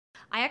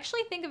I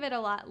actually think of it a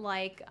lot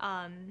like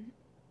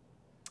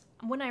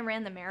when I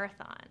ran the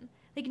marathon.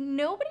 Like,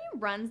 nobody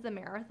runs the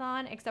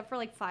marathon except for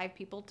like 5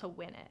 people to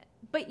win it.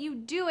 But you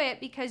do it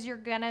because you're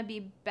gonna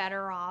be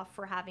better off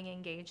for having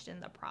engaged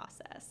in the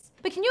process.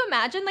 But can you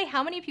imagine like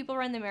how many people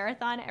run the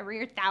marathon every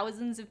year?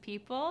 Thousands of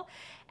people.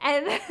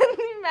 And then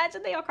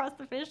imagine they all cross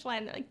the finish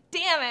line. They're like,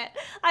 damn it,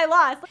 I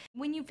lost.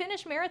 When you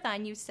finish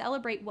marathon, you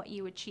celebrate what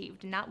you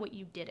achieved, not what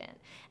you didn't.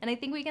 And I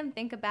think we can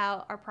think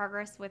about our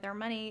progress with our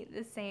money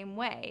the same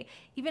way.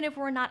 Even if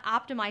we're not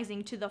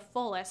optimizing to the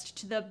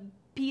fullest, to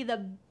be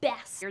the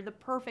best or the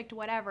perfect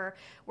whatever,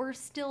 we're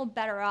still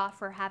better off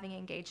for having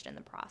engaged in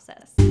the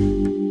process.